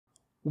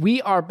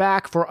We are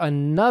back for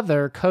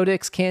another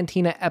Codex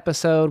Cantina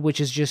episode, which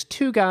is just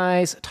two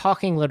guys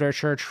talking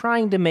literature,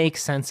 trying to make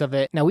sense of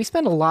it. Now, we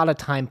spend a lot of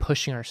time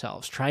pushing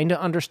ourselves, trying to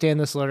understand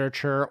this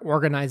literature,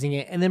 organizing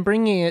it, and then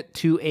bringing it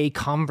to a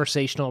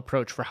conversational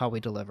approach for how we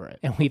deliver it.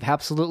 And we've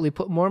absolutely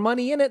put more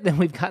money in it than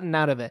we've gotten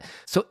out of it.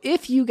 So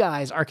if you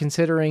guys are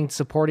considering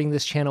supporting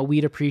this channel,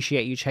 we'd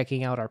appreciate you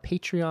checking out our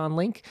Patreon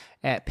link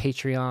at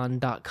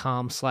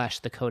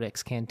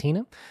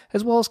patreon.com/thecodexcantina,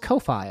 as well as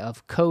Ko-Fi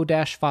of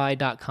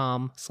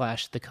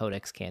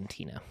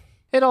ko-fi.com/thecodexcantina.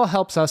 It all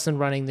helps us in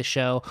running the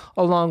show,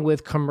 along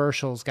with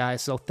commercials,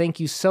 guys. So thank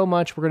you so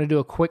much. We're going to do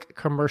a quick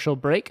commercial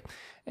break,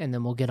 and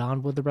then we'll get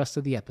on with the rest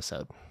of the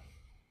episode.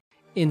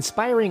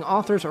 Inspiring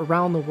authors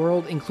around the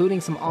world,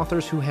 including some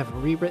authors who have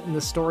rewritten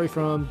the story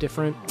from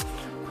different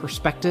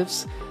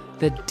perspectives.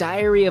 The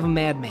Diary of a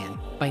Madman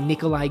by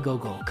Nikolai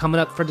Gogol,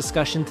 coming up for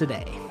discussion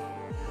today.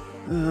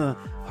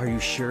 Are you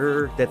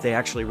sure that they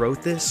actually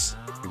wrote this?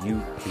 Are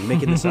you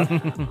making this up?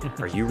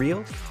 Are you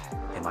real?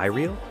 Am I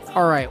real?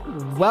 All right,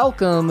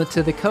 welcome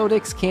to the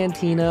Codex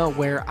Cantina,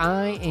 where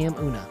I am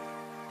Una.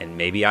 And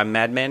maybe I'm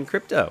Madman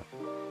Crypto.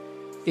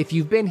 If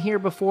you've been here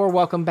before,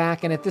 welcome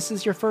back, and if this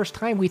is your first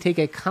time, we take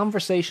a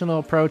conversational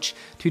approach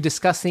to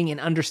discussing and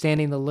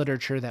understanding the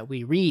literature that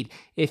we read.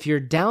 If you're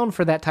down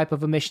for that type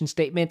of a mission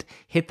statement,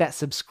 hit that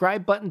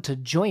subscribe button to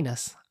join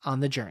us on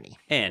the journey.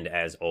 And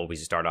as always,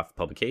 to start off with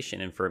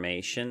publication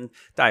information,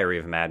 Diary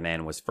of a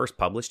Madman was first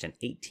published in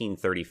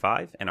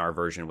 1835, and our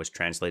version was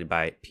translated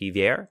by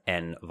Pivier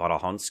and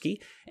Vodolhonsky,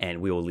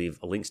 and we will leave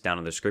links down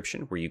in the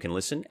description where you can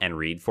listen and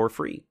read for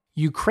free.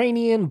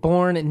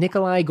 Ukrainian-born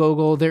Nikolai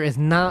Gogol, there is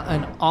not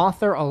an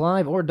author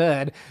alive or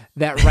dead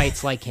that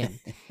writes like him.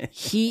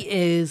 He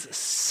is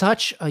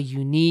such a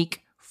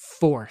unique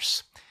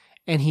force,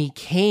 and he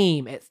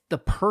came at the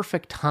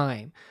perfect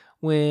time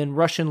when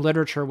Russian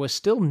literature was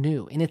still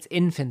new in its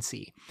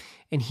infancy,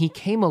 and he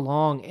came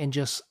along and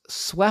just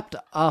swept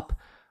up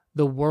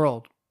the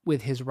world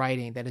with his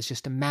writing that is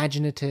just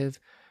imaginative,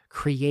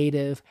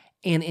 creative,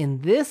 and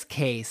in this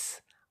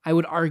case, I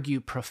would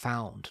argue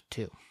profound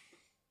too.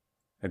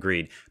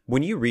 Agreed.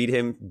 When you read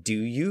him, do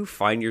you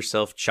find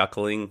yourself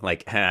chuckling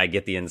like, I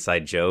get the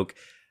inside joke?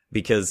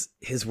 Because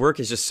his work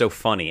is just so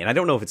funny. And I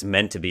don't know if it's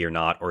meant to be or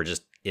not, or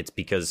just it's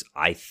because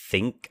I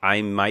think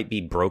I might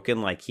be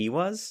broken like he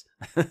was.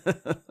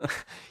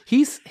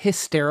 He's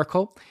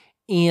hysterical,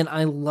 and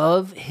I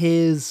love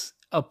his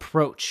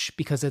approach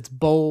because it's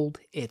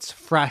bold, it's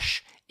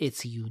fresh,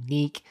 it's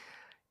unique.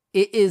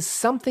 It is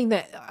something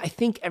that I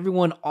think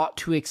everyone ought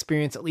to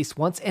experience at least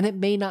once, and it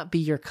may not be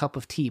your cup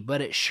of tea,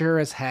 but it sure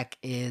as heck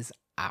is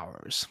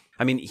ours.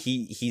 I mean,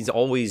 he's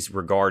always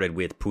regarded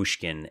with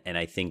Pushkin, and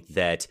I think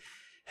that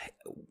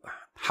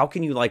how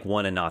can you like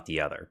one and not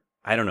the other?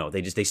 I don't know.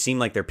 They seem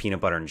like they're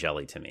peanut butter and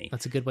jelly to me.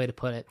 That's a good way to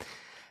put it.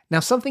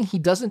 Now, something he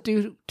doesn't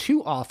do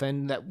too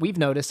often that we've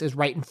noticed is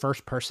write in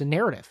first-person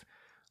narrative.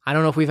 I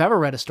don't know if we've ever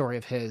read a story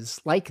of his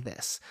like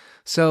this.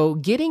 So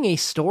getting a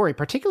story,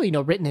 particularly,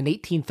 written in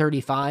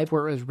 1835,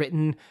 where it was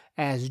written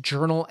as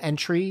journal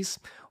entries,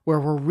 where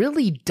we're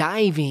really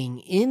diving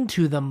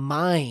into the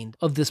mind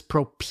of this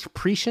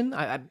Propretian.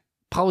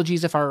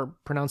 Apologies if our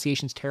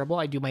pronunciation's terrible.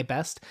 I do my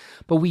best.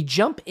 But we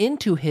jump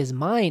into his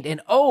mind,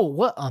 and oh,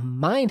 what a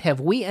mind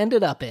have we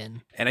ended up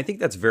in. And I think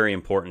that's very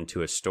important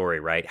to a story,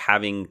 right?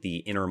 Having the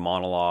inner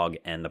monologue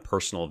and the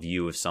personal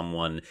view of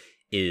someone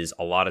is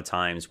a lot of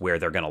times where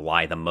they're going to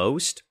lie the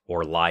most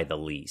or lie the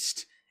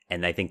least.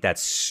 And I think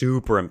that's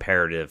super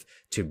imperative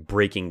to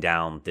breaking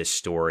down this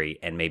story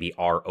and maybe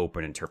our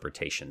open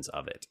interpretations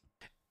of it.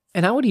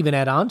 And I would even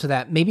add on to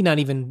that, maybe not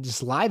even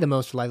just lie the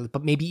most,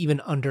 but maybe even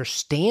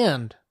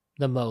understand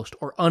the most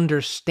or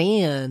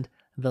understand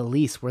the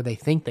least where they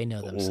think they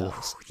know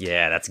themselves. Ooh,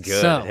 yeah, that's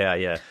good. So,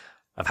 yeah.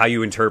 Of how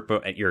you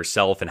interpret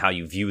yourself and how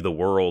you view the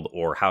world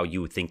or how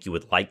you think you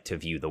would like to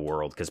view the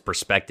world, because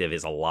perspective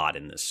is a lot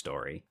in this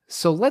story.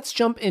 So let's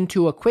jump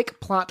into a quick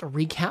plot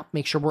recap,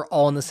 make sure we're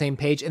all on the same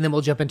page, and then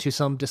we'll jump into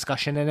some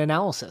discussion and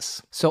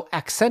analysis. So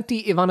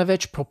Aksenti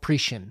Ivanovich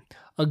Propretian,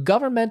 a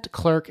government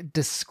clerk,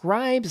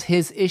 describes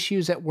his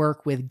issues at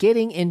work with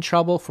getting in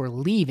trouble for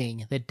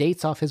leaving the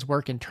dates off his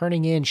work and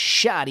turning in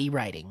shoddy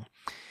writing.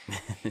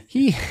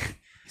 He's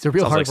a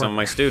real hard Sounds like some of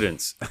my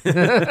students.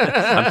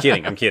 I'm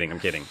kidding.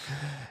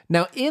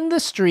 Now, in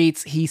the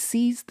streets, he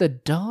sees the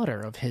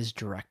daughter of his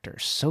director,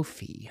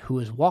 Sophie, who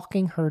is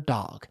walking her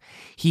dog.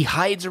 He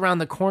hides around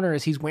the corner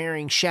as he's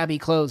wearing shabby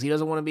clothes. He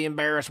doesn't want to be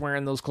embarrassed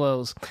wearing those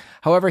clothes.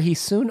 However, he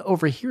soon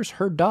overhears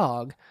her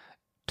dog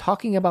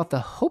talking about the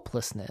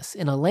hopelessness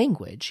in a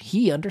language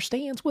he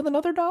understands with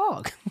another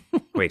dog.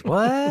 Wait,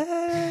 what?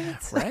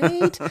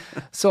 Right?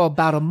 So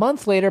about a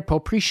month later,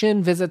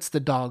 Propretian visits the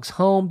dog's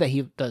home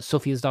that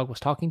Sophia's dog was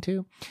talking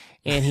to,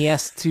 and he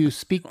has to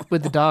speak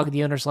with the dog.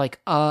 The owner's like,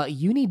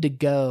 you need to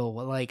go,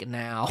 like,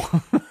 now.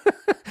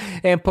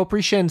 And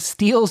Propretian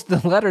steals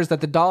the letters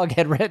that the dog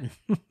had written.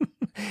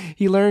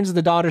 He learns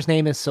the daughter's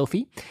name is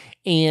Sophie,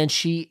 and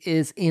she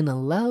is in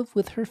love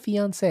with her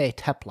fiancé,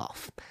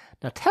 Teplov.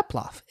 Now,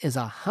 Teplov is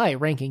a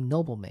high-ranking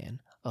nobleman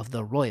of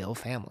the royal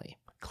family.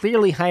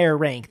 clearly higher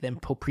rank than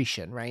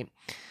Poprician, right?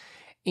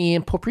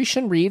 And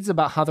Poprician reads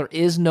about how there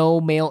is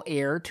no male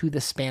heir to the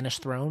Spanish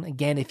throne.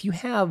 Again, if you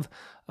have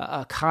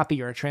a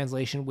copy or a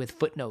translation with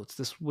footnotes,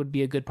 this would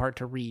be a good part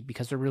to read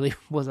because there really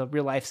was a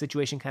real life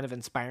situation kind of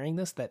inspiring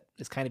this that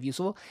is kind of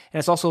useful. And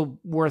it's also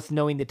worth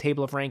knowing the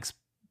table of ranks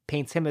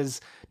paints him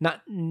as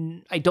not,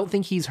 I don't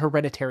think he's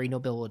hereditary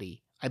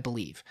nobility, I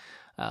believe.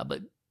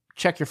 But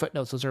check your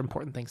footnotes. Those are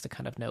important things to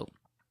kind of note.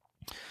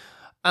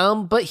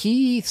 But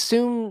he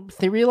soon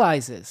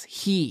realizes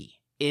he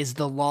is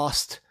the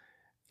lost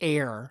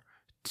heir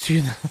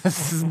to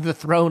the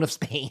throne of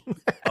Spain.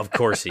 Of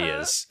course he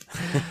is.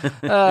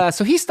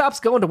 So he stops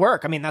going to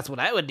work. I mean, that's what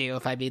I would do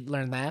if I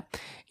learned that.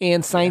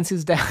 And signs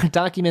his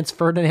documents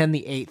Ferdinand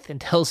VIII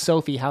and tells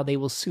Sophie how they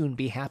will soon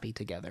be happy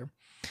together.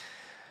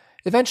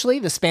 Eventually,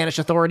 the Spanish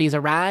authorities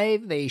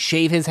arrive. They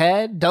shave his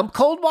head, dump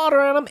cold water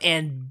on him,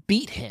 and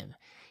beat him.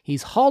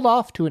 He's hauled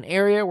off to an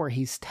area where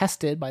he's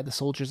tested by the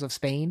soldiers of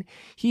Spain.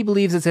 He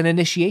believes it's an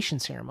initiation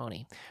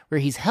ceremony, where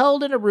he's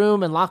held in a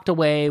room and locked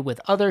away with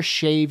other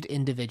shaved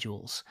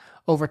individuals.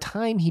 Over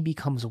time, he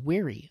becomes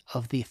weary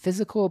of the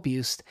physical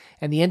abuse,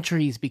 and the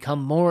entries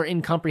become more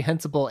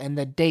incomprehensible, and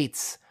the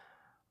dates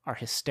are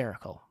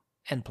hysterical.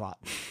 End plot.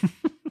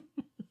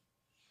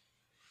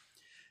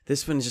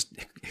 This one just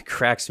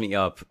cracks me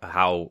up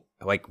how,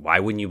 like, why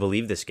wouldn't you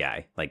believe this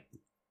guy? Like,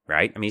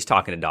 right? I mean, he's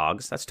talking to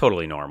dogs. That's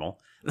totally normal.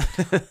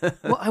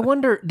 Well, I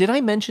wonder, did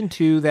I mention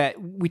too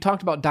that we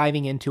talked about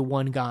diving into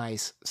one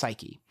guy's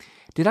psyche?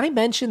 Did I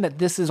mention that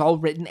this is all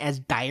written as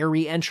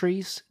diary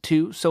entries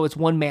too? So it's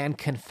one man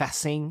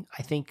confessing,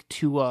 I think,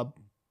 to a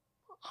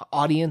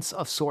audience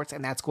of sorts,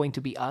 and that's going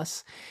to be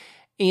us.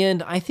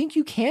 And I think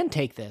you can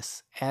take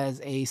this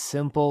as a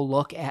simple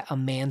look at a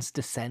man's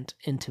descent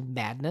into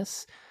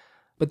madness.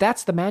 But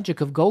that's the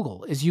magic of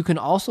Gogol, is you can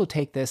also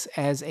take this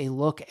as a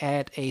look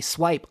at a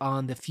swipe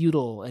on the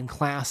feudal and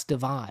class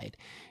divide.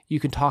 You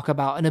can talk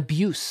about an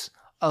abuse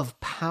of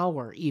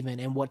power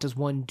even, and what does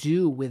one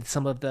do with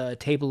some of the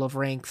table of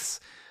ranks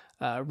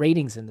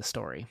ratings in the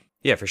story.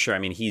 Yeah, for sure. I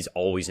mean, he's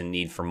always in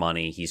need for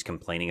money. He's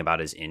complaining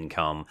about his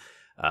income.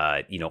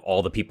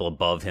 All the people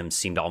above him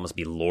seem to almost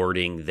be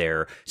lording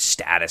their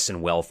status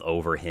and wealth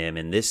over him.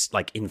 And this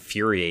like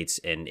infuriates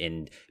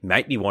and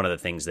might be one of the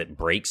things that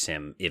breaks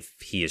him if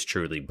he is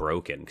truly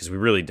broken, because we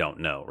really don't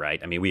know, right?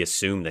 I mean, we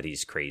assume that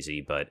he's crazy,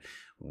 but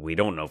we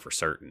don't know for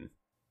certain.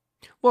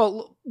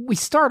 Well, we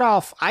start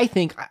off, I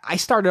think I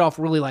started off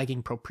really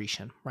liking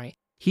Poprician, right?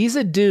 He's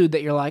a dude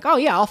that you're like, oh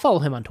yeah, I'll follow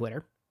him on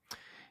Twitter.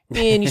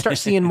 And you start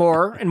seeing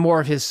more and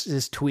more of his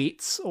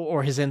tweets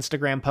or his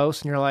Instagram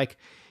posts, and you're like,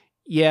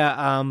 yeah,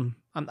 I'm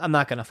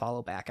not going to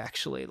follow back,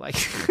 actually. Like,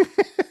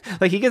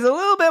 like he gets a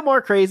little bit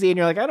more crazy, and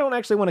you're like, I don't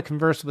actually want to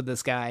converse with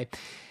this guy.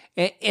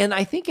 And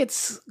I think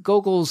it's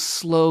Gogol's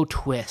slow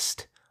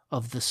twist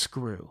of the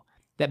screw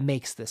that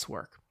makes this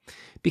work.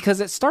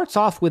 Because it starts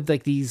off with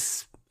like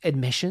these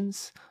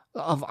admissions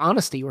of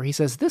honesty where he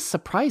says, this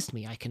surprised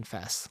me, I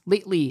confess.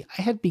 Lately,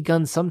 I had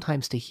begun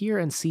sometimes to hear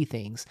and see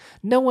things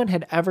no one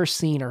had ever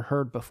seen or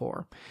heard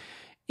before.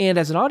 And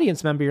as an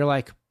audience member, you're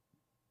like,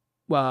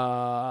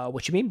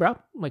 what you mean, bro?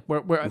 Like,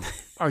 where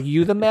are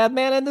you the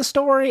madman in the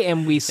story?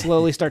 And we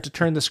slowly start to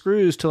turn the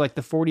screws to like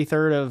the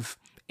 43rd of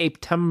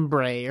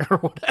September or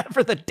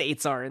whatever the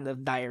dates are in the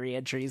diary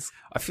entries.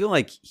 I feel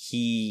like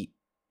he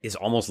is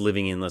almost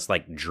living in this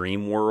like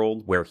dream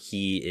world where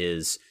he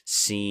is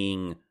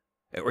seeing,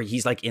 or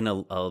he's like in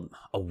a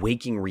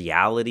waking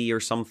reality or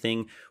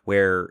something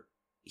where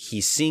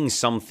he's seeing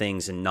some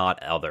things and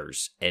not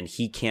others, and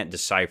he can't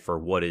decipher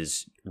what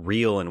is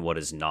real and what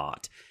is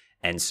not.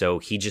 And so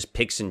he just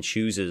picks and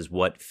chooses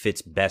what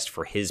fits best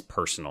for his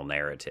personal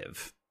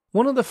narrative.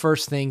 One of the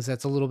first things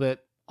that's a little bit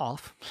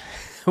off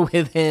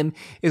with him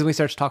is when he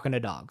starts talking to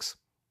dogs,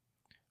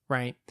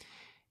 right?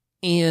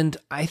 And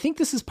I think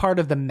this is part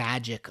of the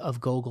magic of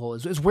Gogol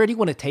is where do you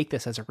want to take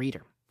this as a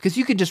reader? Because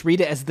you could just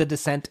read it as the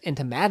descent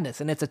into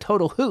madness, and it's a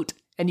total hoot,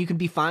 and you can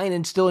be fine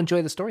and still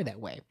enjoy the story that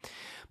way.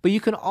 But you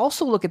can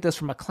also look at this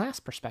from a class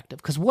perspective,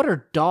 because what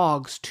are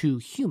dogs to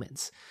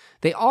humans?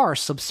 They are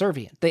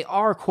subservient. They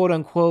are, quote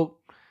unquote,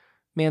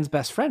 man's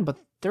best friend, but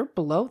they're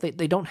below.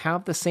 They don't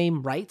have the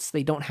same rights.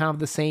 They don't have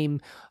the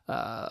same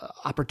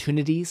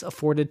opportunities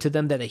afforded to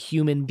them that a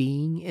human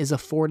being is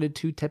afforded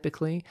to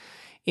typically.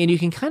 And you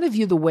can kind of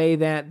view the way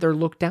that they're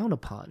looked down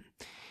upon.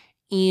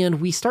 And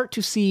we start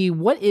to see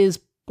what is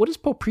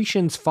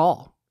Poprician's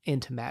fall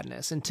into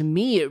madness. And to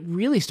me, it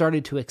really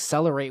started to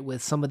accelerate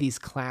with some of these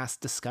class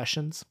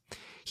discussions.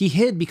 He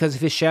hid because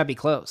of his shabby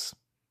clothes,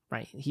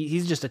 right?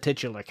 He's just a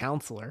titular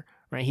counselor,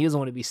 right? He doesn't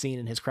want to be seen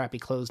in his crappy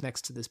clothes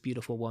next to this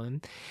beautiful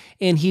woman.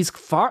 And he's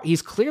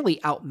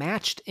clearly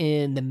outmatched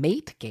in the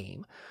mate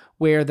game,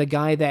 where the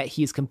guy that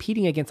he's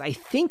competing against, I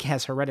think,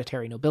 has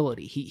hereditary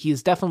nobility. He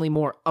is definitely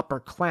more upper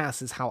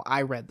class is how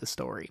I read the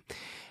story.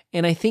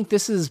 And I think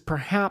this is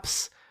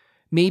perhaps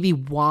maybe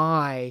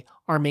why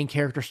our main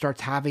character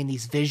starts having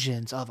these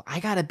visions of,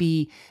 I gotta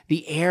be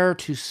the heir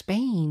to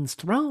Spain's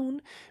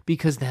throne,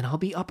 because then I'll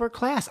be upper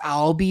class.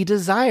 I'll be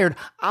desired.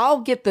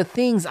 I'll get the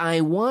things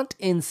I want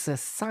in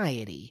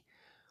society.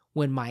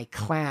 when my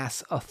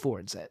class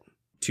affords it.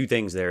 Two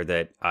things there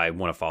that I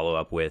want to follow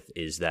up with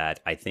is that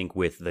I think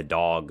with the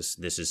dogs,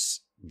 this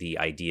is the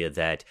idea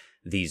that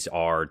these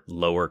are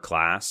lower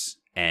class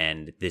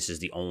and this is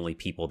the only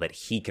people that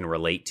he can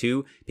relate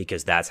to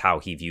because that's how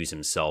he views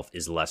himself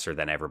is lesser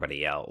than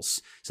everybody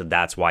else. So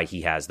that's why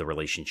he has the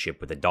relationship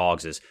with the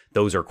dogs is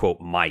those are,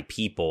 quote, my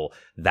people.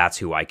 That's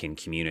who I can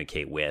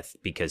communicate with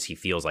because he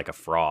feels like a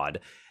fraud.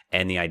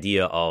 And the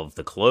idea of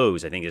the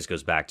clothes, I think this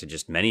goes back to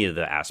just many of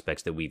the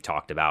aspects that we've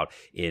talked about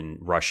in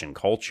Russian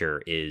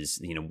culture is,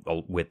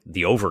 with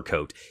the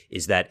overcoat,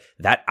 is that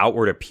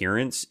outward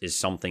appearance is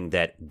something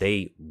that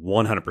they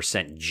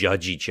 100%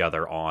 judge each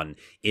other on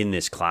in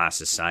this class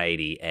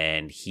society.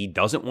 And he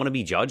doesn't want to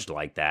be judged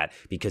like that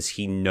because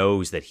he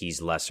knows that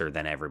he's lesser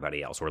than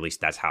everybody else, or at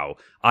least that's how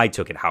I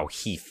took it, how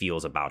he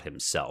feels about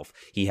himself.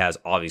 He has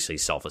obviously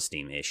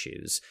self-esteem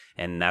issues,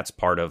 and that's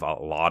part of a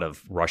lot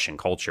of Russian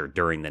culture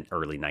during the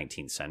early 19th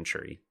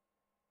century.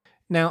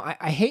 Now,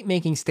 I hate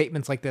making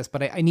statements like this,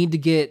 but I need to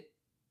get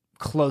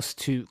close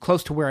to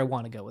where I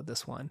want to go with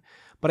this one.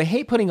 But I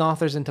hate putting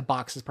authors into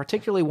boxes,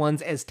 particularly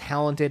ones as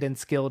talented and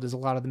skilled as a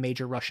lot of the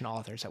major Russian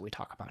authors that we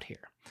talk about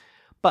here.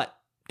 But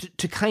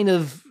to kind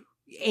of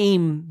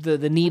aim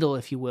the needle,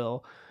 if you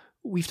will,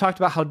 we've talked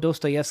about how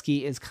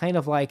Dostoevsky is kind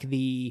of like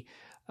the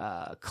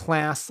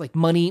class, like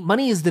money.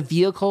 Money is the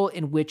vehicle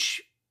in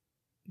which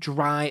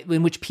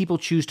people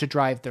choose to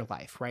drive their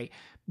life, right?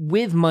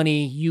 With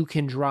money, you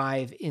can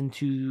drive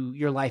into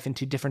your life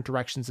into different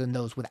directions than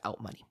those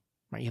without money,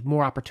 right? You have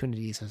more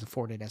opportunities as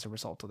afforded as a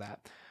result of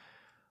that.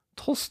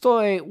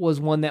 Tolstoy was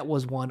one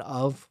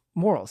of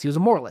morals. He was a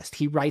moralist.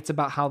 He writes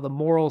about how the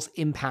morals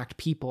impact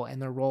people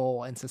and their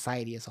role in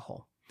society as a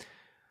whole.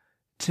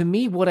 To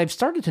me, what I've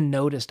started to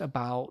notice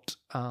about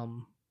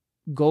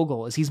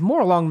Gogol is he's more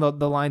along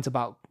the lines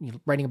about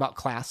writing about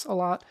class a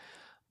lot.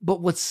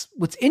 But what's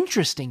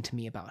interesting to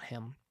me about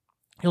him,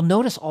 you'll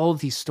notice all of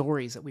these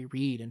stories that we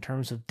read in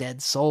terms of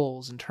dead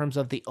souls, in terms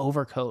of the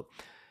overcoat.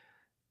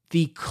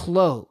 The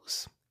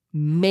clothes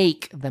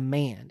make the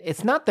man.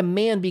 It's not the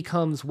man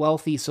becomes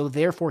wealthy, so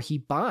therefore he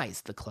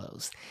buys the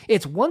clothes.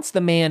 It's once the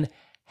man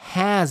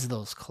has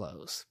those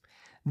clothes,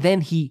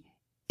 then he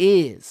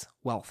is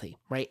wealthy,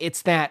 right?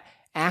 It's that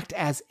act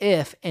as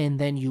if, and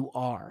then you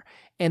are.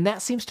 And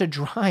that seems to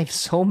drive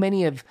so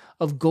many of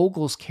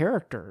Gogol's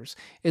characters,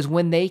 is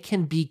when they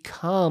can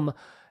become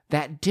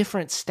that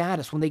different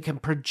status, when they can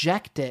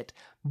project it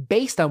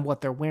based on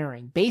what they're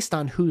wearing, based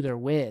on who they're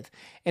with.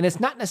 And it's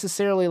not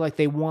necessarily like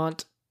they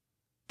want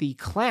the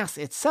class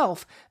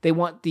itself, they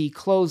want the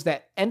clothes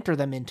that enter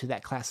them into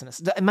that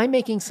classiness. Am I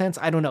making sense?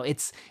 I don't know.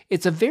 It's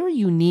a very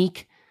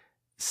unique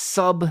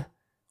sub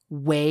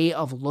way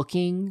of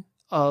looking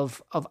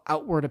of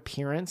outward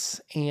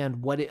appearance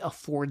and what it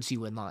affords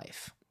you in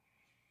life.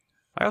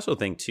 I also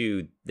think,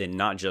 too, that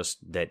not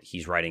just that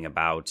he's writing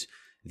about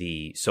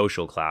the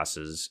social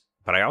classes,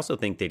 but I also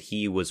think that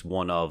he was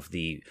one of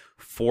the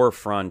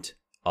forefront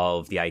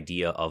of the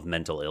idea of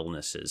mental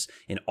illnesses.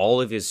 In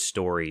all of his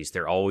stories,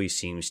 there always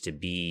seems to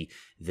be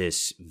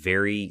this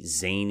very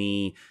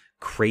zany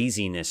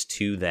craziness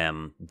to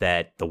them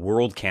that the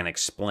world can't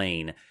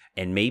explain.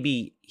 And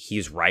maybe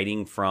he's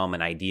writing from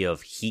an idea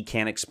of he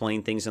can't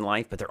explain things in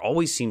life, but there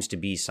always seems to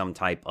be some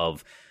type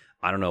of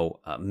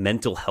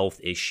mental health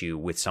issue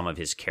with some of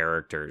his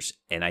characters.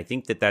 And I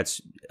think that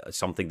that's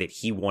something that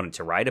he wanted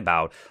to write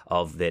about,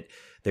 of that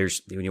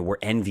there's, we're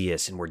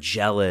envious and we're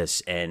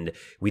jealous and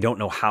we don't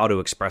know how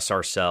to express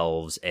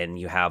ourselves. And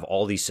you have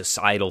all these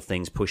societal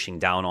things pushing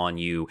down on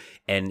you.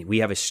 And we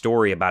have a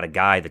story about a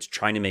guy that's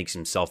trying to make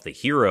himself the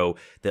hero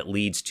that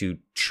leads to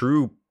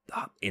true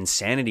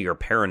insanity or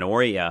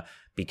paranoia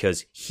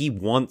because he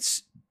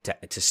wants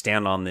to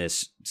stand on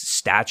this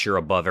stature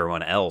above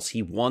everyone else.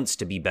 He wants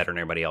to be better than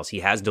everybody else.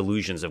 He has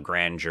delusions of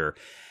grandeur.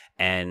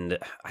 And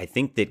I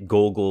think that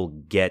Gogol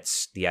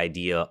gets the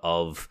idea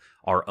of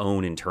our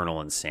own internal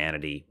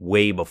insanity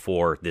way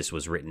before this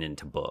was written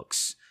into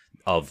books,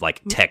 of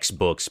like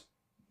textbooks,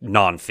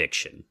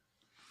 nonfiction.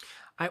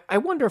 I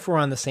wonder if we're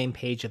on the same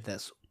page of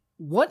this.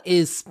 What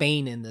is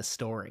Spain in this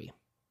story?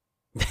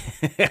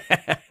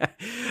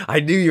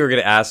 I knew you were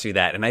going to ask me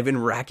that, and I've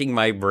been racking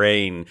my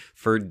brain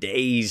for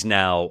days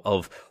now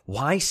of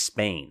why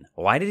Spain?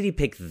 Why did he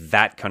pick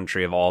that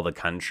country of all the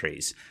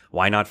countries?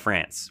 Why not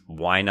France?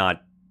 Why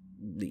not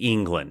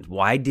England?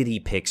 Why did he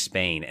pick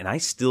Spain? And I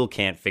still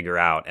can't figure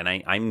out, and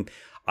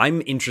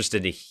I'm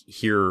interested to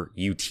hear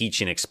you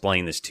teach and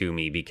explain this to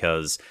me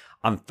because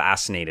I'm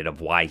fascinated of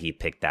why he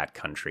picked that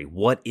country.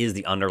 What is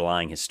the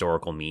underlying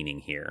historical meaning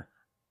here?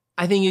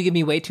 I think you give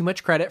me way too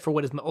much credit for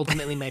what is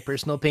ultimately my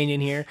personal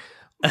opinion here.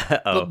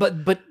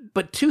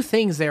 But two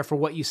things there for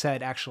what you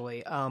said,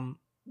 actually.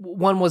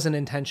 One wasn't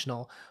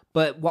intentional,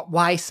 but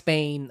why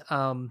Spain?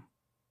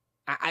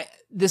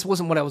 This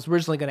wasn't what I was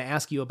originally going to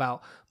ask you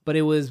about, but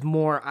it was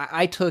more,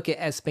 I took it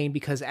as Spain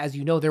because, as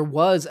you know, there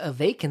was a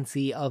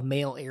vacancy of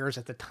male heirs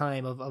at the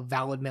time, of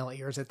valid male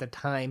heirs at the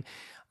time,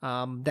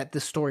 that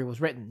this story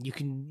was written. You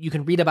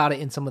can read about it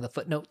in some of the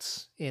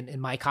footnotes in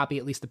my copy,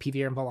 at least the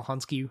PVR and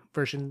Volokhansky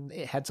version.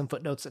 It had some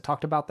footnotes that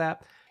talked about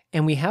that.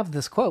 And we have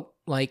this quote,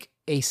 like,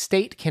 a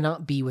state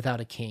cannot be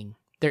without a king.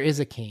 There is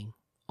a king,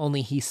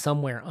 only he's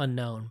somewhere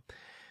unknown.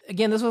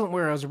 Again, this wasn't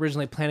where I was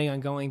originally planning on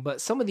going,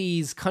 but some of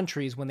these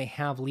countries, when they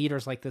have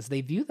leaders like this,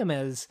 they view them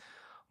as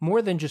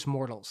more than just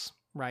mortals,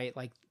 right?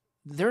 Like,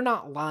 they're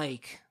not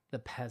like the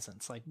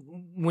peasants. Like,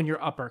 when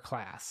you're upper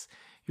class,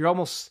 you're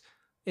almost,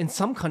 in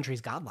some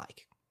countries,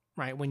 godlike,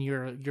 right? When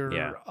you're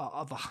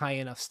of a high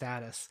enough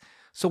status.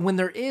 So when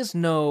there is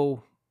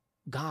no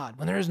God,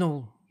 when there is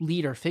no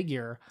leader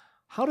figure,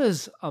 how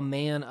does a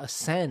man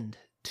ascend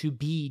to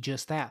be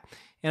just that?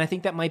 And I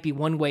think that might be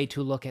one way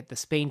to look at the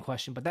Spain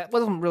question, but that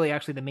wasn't really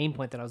actually the main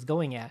point that I was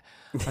going at.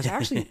 I was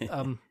actually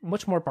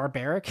much more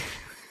barbaric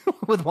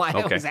with why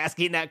I was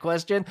asking that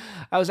question.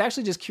 I was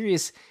actually just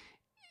curious,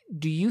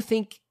 do you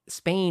think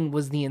Spain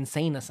was the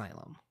insane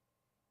asylum?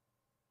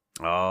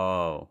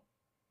 Oh,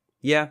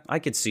 yeah, I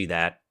could see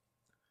that.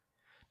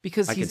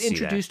 Because he's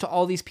introduced to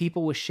all these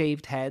people with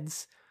shaved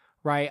heads,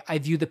 right? I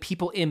view the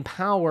people in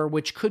power,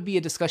 which could be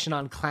a discussion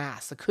on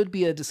class. It could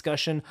be a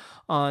discussion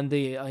on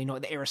the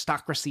the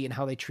aristocracy and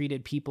how they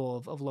treated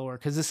people of lower.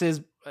 Because this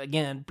is,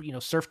 again,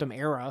 serfdom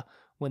era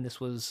when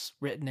this was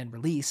written and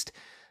released.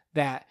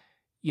 That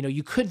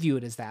you could view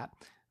it as that.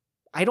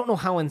 I don't know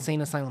how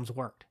insane asylums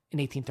worked in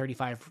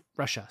 1835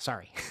 Russia.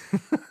 Sorry,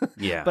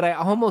 yeah. But I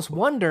almost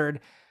wondered.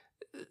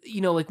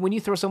 Like when you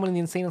throw someone in the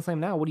insane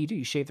asylum now, what do?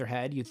 You shave their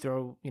head, you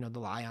throw, the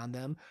lye on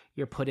them,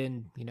 you're put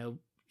in,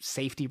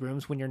 safety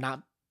rooms when you're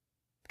not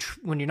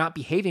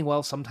behaving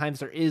well. Sometimes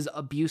there is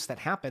abuse that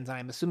happens. And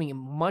I'm assuming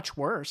much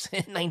worse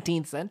in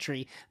 19th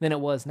century than it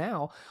was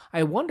now.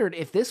 I wondered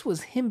if this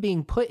was him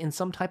being put in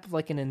some type of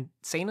like an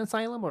insane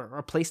asylum or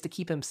a place to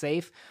keep him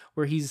safe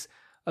where he's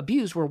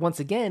abused, where once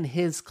again,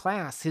 his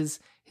class, his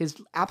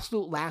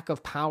absolute lack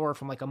of power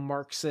from like a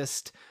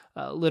Marxist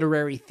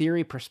literary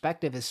theory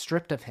perspective is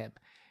stripped of him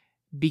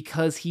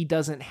because he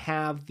doesn't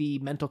have the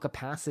mental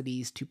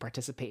capacities to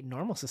participate in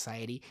normal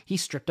society.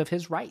 He's stripped of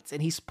his rights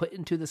and he's put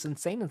into this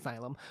insane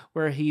asylum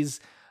where he's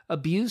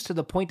abused to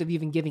the point of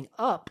even giving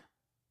up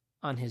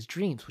on his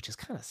dreams, which is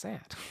kind of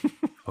sad.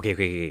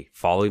 Okay.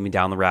 Follow me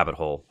down the rabbit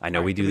hole. I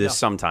know we do this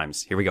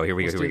sometimes. Here we go.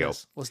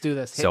 Let's do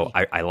this. So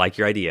I like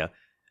your idea.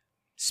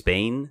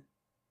 Spain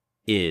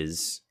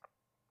is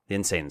the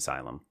insane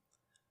asylum.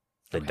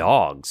 The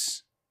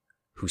dogs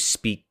who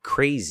speak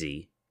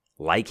crazy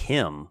like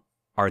him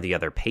are the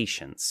other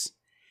patients.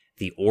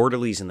 The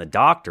orderlies and the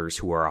doctors,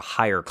 who are a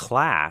higher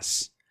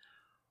class,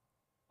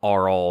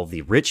 are all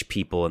the rich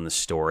people in the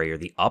story or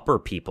the upper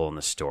people in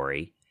the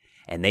story,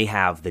 and they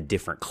have the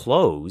different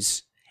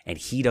clothes, and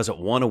he doesn't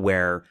want to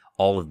wear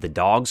all of the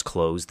dogs'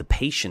 clothes, the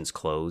patients'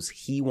 clothes.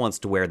 He wants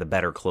to wear the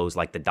better clothes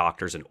like the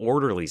doctors and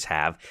orderlies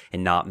have,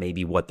 and not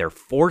maybe what they're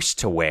forced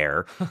to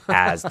wear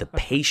as the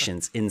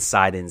patients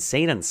inside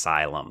insane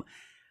asylum.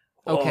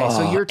 Okay,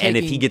 so you're taking, and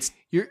if he gets,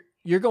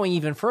 you're going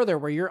even further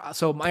where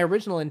so my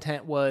original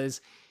intent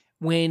was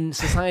when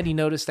society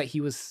noticed that he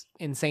was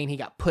insane, he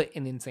got put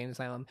in the insane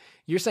asylum.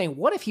 You're saying,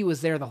 what if he was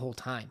there the whole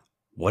time?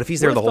 What if he's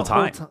there the whole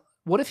time?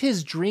 What if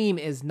his dream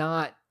is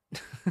not,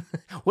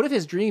 what if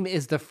his dream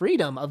is the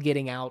freedom of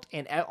getting out?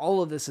 And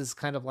all of this is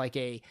kind of like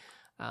a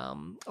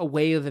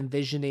way of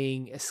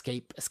envisioning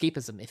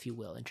escapism, if you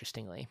will,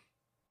 interestingly.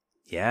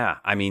 Yeah,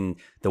 I mean,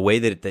 the way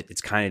that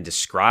it's kind of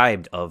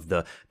described of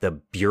the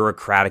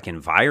bureaucratic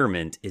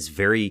environment is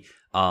very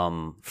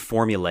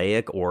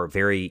formulaic or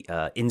very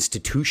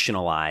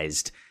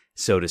institutionalized,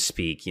 so to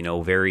speak.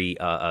 Very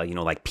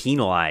like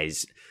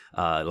penalized,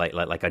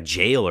 like a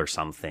jail or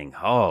something.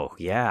 Oh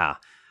yeah,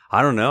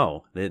 I don't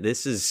know.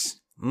 This is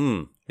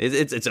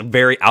it's a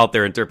very out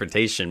there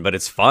interpretation, but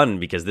it's fun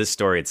because this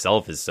story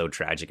itself is so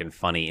tragic and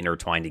funny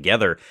intertwined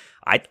together.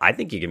 I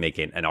think you can make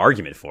an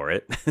argument for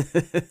it.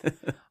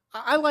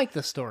 I like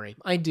the story.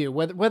 I do.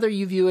 Whether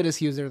you view it as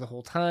he was there the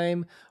whole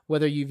time,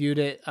 whether you viewed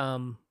it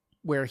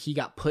where he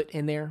got put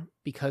in there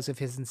because of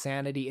his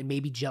insanity and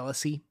maybe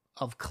jealousy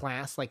of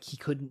class, like he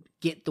couldn't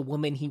get the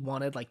woman he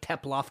wanted, like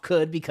Teplov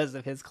could because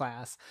of his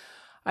class.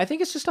 I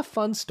think it's just a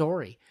fun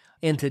story.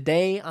 And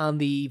today, on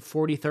the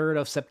 43rd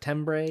of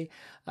September,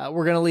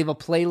 we're going to leave a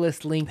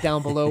playlist link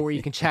down below where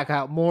you can check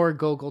out more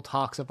Gogol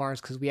talks of ours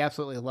because we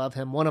absolutely love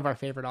him, one of our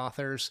favorite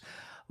authors.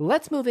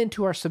 Let's move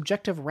into our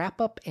subjective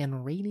wrap-up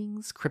and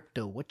ratings.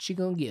 Crypto, what you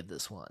gonna give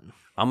this one?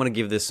 I'm gonna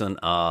give this one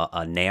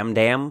a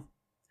Namdam.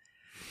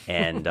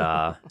 And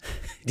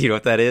do you know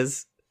what that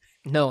is?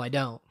 No, I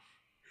don't.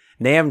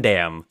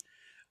 Namdam.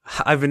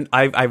 I've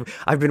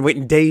been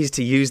waiting days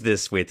to use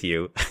this with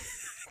you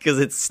because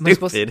it's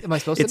stupid. Am I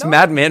supposed to it's know?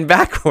 Madman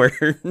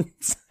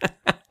backwards.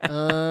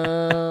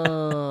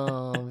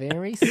 Oh,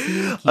 very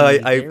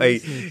sneaky.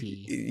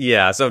 Sneaky.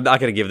 Yeah, so I'm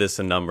not going to give this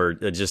a number.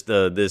 Just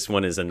this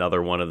one is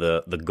another one of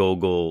the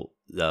Gogol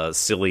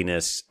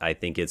silliness. I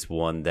think it's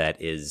one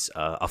that is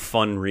a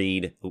fun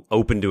read,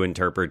 open to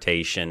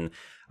interpretation.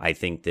 I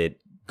think that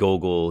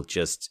Gogol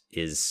just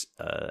is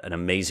an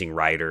amazing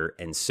writer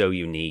and so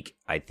unique.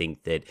 I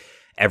think that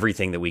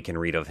everything that we can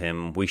read of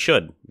him, we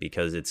should,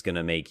 because it's going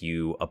to make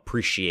you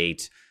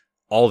appreciate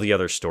all the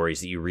other stories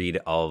that you read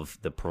of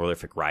the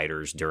prolific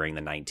writers during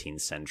the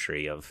 19th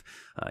century of,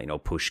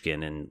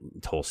 Pushkin and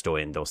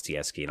Tolstoy and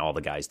Dostoevsky and all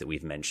the guys that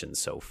we've mentioned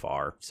so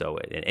far. So,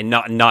 and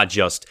not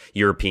just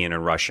European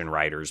and Russian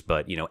writers,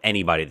 but,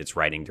 anybody that's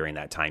writing during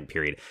that time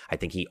period, I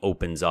think he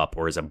opens up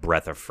or is a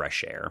breath of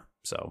fresh air.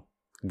 So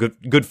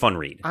good fun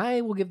read.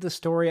 I will give the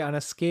story on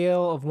a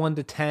scale of 1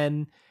 to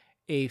 10,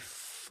 a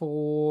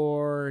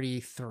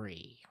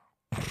 43.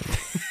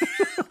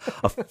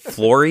 A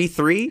Flory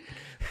 3?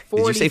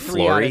 Did you say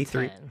Flory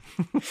 3?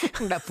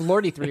 That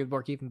Flory 3 would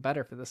work even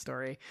better for the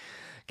story.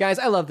 Guys,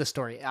 I love this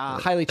story.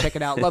 Highly check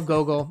it out. Love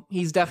Gogol.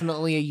 He's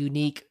definitely a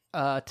unique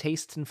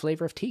taste and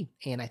flavor of tea,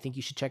 and I think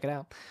you should check it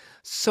out.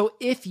 So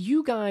if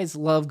you guys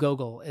love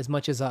Gogol as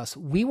much as us,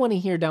 we want to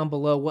hear down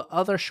below what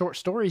other short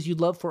stories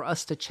you'd love for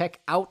us to check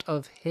out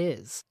of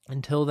his.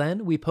 Until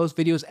then, we post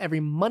videos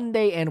every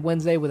Monday and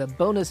Wednesday with a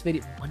bonus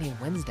video. Monday and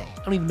Wednesday?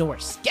 I don't even know our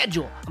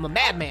schedule. I'm a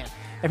madman.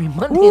 Every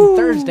Monday and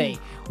Thursday,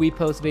 we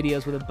post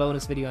videos with a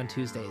bonus video on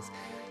Tuesdays.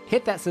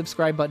 Hit that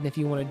subscribe button if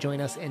you want to join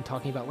us in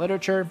talking about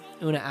literature.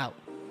 Una out.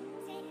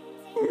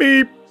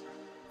 Beep.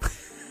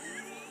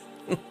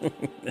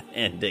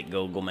 And Dick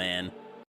Gogol, man.